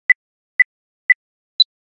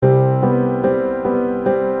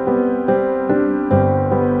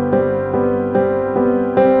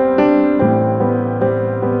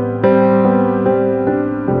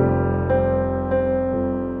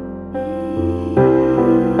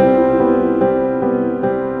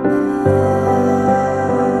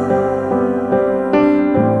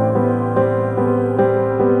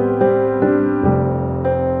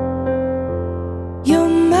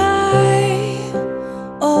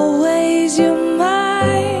you're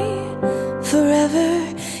mine forever.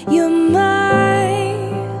 You're my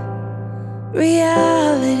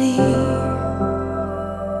reality.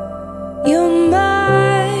 You're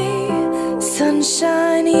my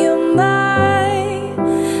sunshine. You're my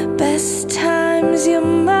best times.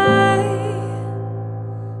 You're my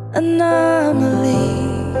anomaly.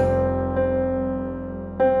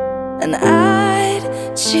 And I'd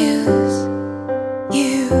choose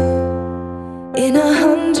you in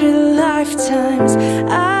 100 lifetimes.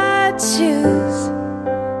 I'd choose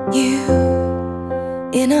you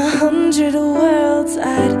in 100 worlds.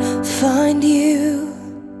 I'd find you,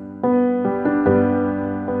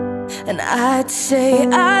 and I'd say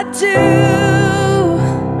I do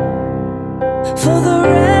for the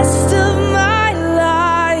rest of my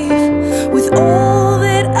life. With all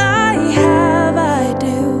that I have, I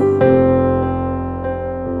do.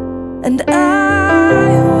 And I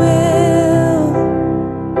will,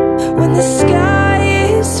 when the sky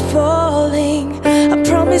is falling, I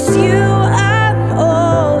promise you I'm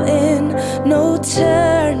all in, no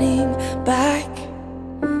turning back.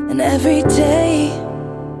 And every day,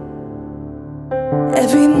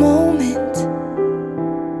 every moment,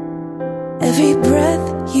 every breath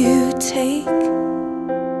you take,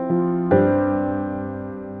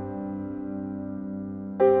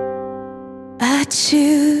 I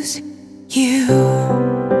choose you.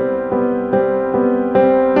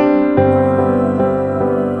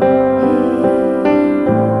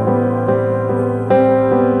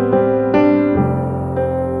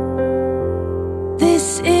 This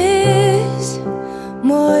is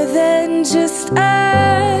more than just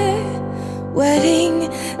a wedding.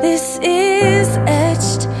 This is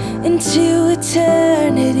etched into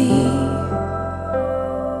eternity.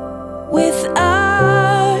 With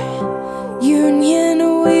our union,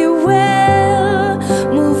 we will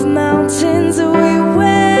move mountains. We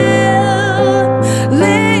will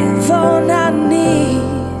live on our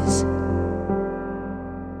knees,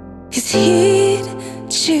 'cause he'd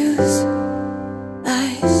choose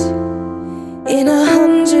us in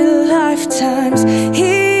 100 lifetimes.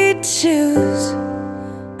 He'd choose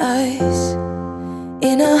us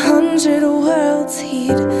in 100 worlds.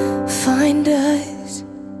 He'd find us,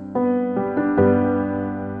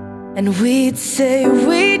 and we'd say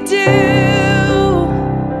we do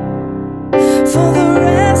for the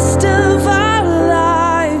rest of our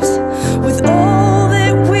lives. With all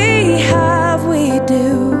that we have, we do.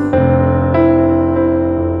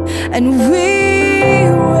 And we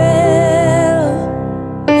will,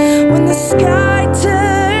 when the sky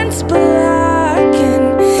turns black and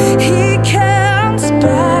he comes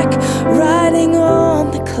back riding on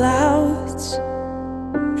the clouds.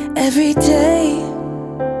 Every day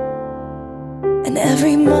and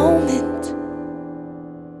every moment,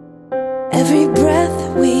 every breath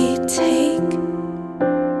we take,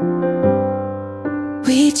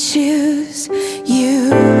 we choose you.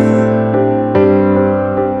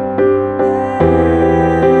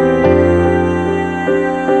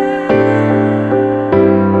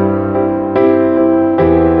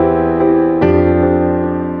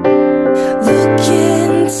 Look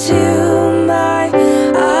into my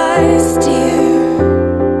eyes, dear.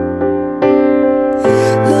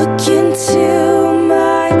 Look into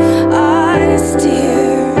my eyes,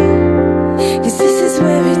 dear. 'Cause this is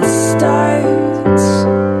where it starts.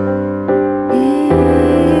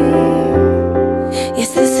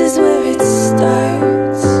 Yes, this is where it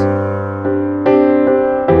starts.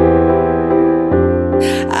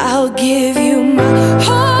 I'll give you my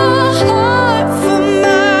whole heart for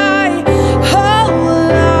my whole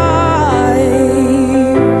life.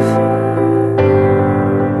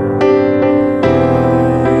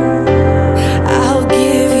 I'll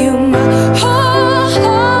give you my whole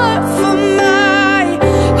heart for my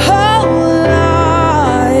whole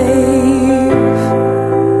life.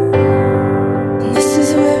 And this is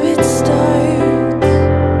where it starts.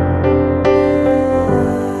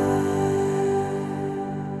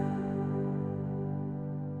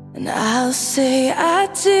 And I'll say I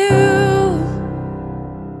do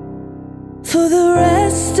for the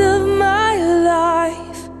rest of my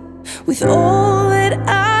life. With all that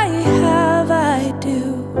I have, I do.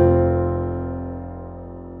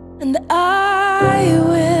 And I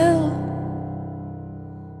will,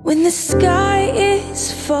 when the sky is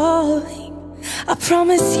falling, I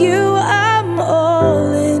promise you I'm all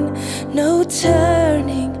in, no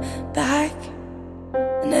turning back.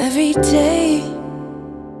 And every day,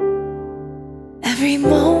 every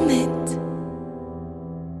moment,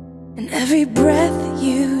 and every breath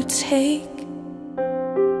you take,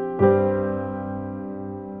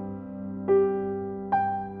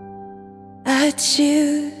 I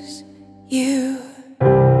choose you.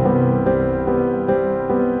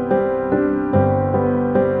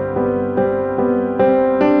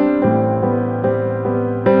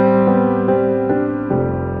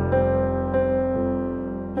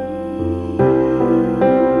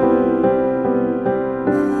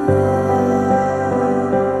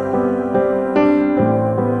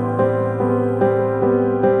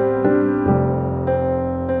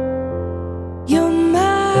 You're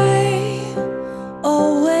my,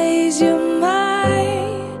 always you're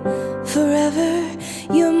my, forever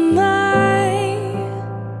you're my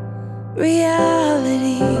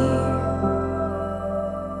reality.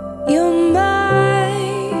 You're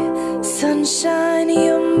my sunshine,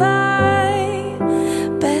 you're my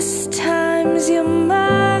best times, you're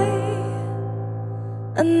my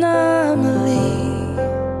anomaly.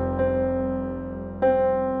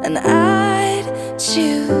 And I'd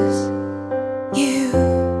choose you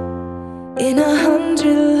in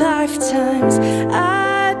 100 lifetimes.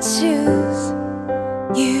 I choose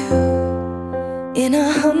you in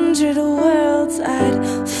 100 worlds.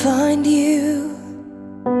 I'd find you,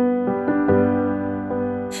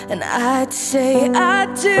 and I'd say I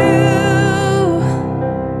do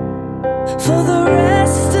for the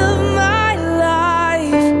rest of my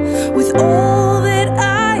life. With all that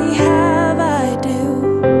I have, I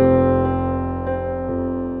do,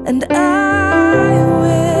 and I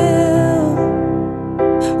will.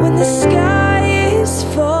 When the sky is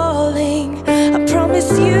falling, I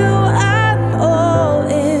promise you I'm all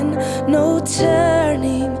in, no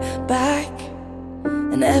turning back.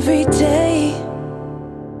 And every day,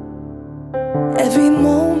 every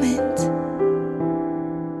moment,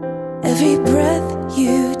 every breath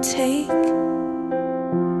you take,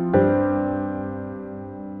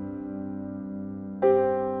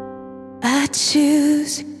 I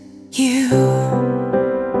choose you.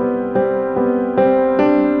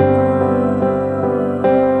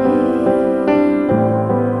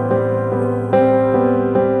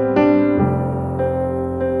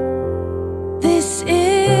 This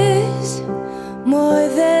is more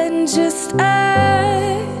than just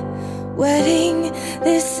a wedding.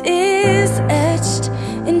 This is etched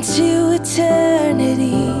into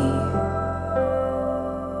eternity.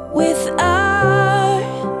 With our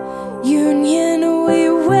union, we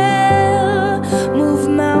will move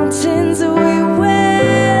mountains. We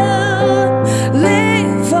will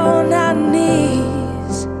live on our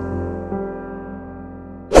knees.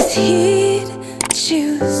 'Cause he'd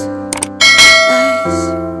choose us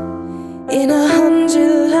in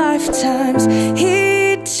 100 lifetimes.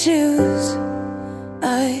 He'd choose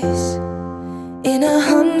us in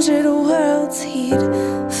 100 worlds. He'd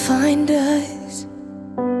find us,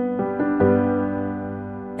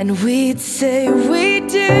 and we'd say we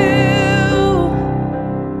do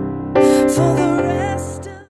for the